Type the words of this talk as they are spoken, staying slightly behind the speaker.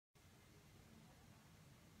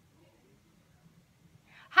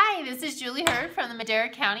Hi, this is Julie Hurd from the Madera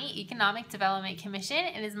County Economic Development Commission.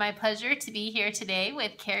 It is my pleasure to be here today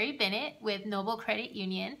with Keri Bennitt with Noble Credit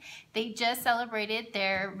Union. They just celebrated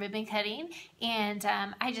their ribbon cutting, and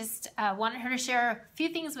I just wanted her to share a few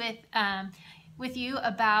things with you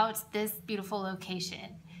about this beautiful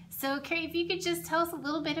location. So Keri, if you could just tell us a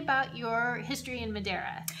little bit about your history in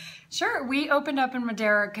Madera. Sure. We opened up in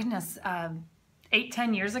Madera,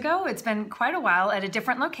 8-10 years ago. It's been quite a while at a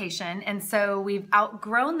different location, and so we've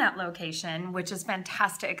outgrown that location, which is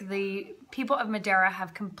fantastic. The people of Madera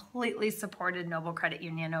have completely supported Noble Credit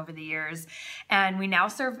Union over the years, and we now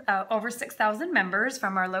serve over 6,000 members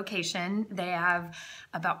from our location. They have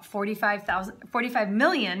about 45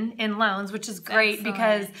 million in loans, which is great. Excellent.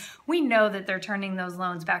 Because we know that they're turning those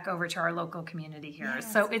loans back over to our local community here. Yeah,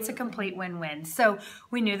 so it's a complete win-win. So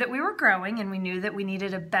we knew that we were growing, and we knew that we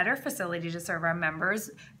needed a better facility to serve our members,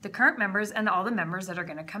 the current members, and all the members that are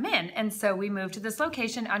going to come in. And so we moved to this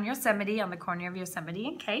location on Yosemite, on the corner of Yosemite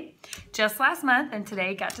and K, just last month, and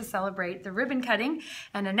today got to celebrate the ribbon cutting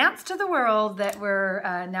and announce to the world that we're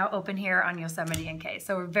now open here on Yosemite and K.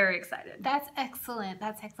 So we're very excited. That's excellent.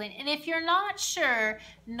 That's excellent. And if you're not sure,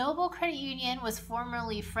 Noble Credit Union was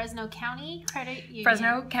formerly Fresno County Credit Union.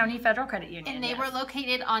 Fresno County Federal Credit Union. And they were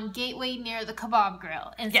located on Gateway near the Kebab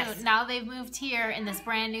Grill. And so now they've moved here in this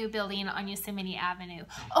brand new building on Yosemite Avenue.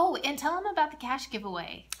 Oh, and tell them about the cash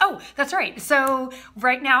giveaway. Oh, that's right. So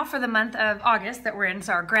right now for the month of August that we're in,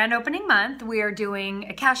 so our grand opening month, we are doing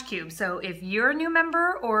a cash cube. So if you're a new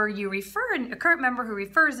member or you refer a current member who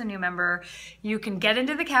refers a new member, you can get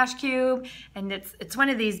into the cash cube, and it's one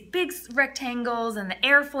of these big rectangles, and the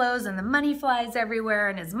air flows and the money flies everywhere,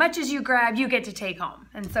 and as much as you grab, you get to take home.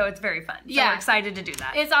 And so it's very fun. So we're excited to do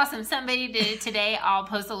that. It's awesome. Somebody did it today. I'll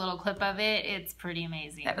post a little clip of it. It's pretty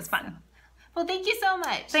amazing. That was fun. Well, thank you so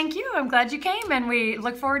much. Thank you. I'm glad you came, and we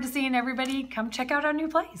look forward to seeing everybody come check out our new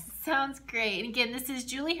place. Sounds great. And again, this is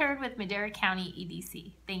Julie Hurd with Madera County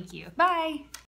EDC. Thank you. Bye.